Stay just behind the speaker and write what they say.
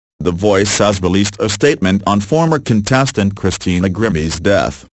The Voice has released a statement on former contestant Christina Grimmie's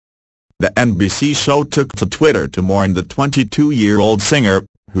death. The NBC show took to Twitter to mourn the 22-year-old singer,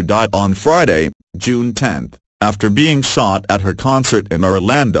 who died on Friday, June 10, after being shot at her concert in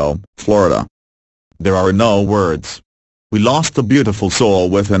Orlando, Florida. "There are no words. We lost a beautiful soul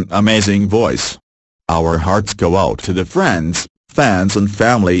with an amazing voice. Our hearts go out to the friends, fans and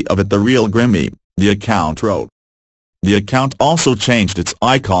family of The Real Grimmie," the account wrote. The account also changed its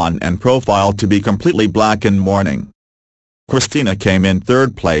icon and profile to be completely black in mourning. Christina came in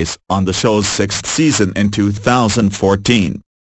third place on the show's sixth season in 2014.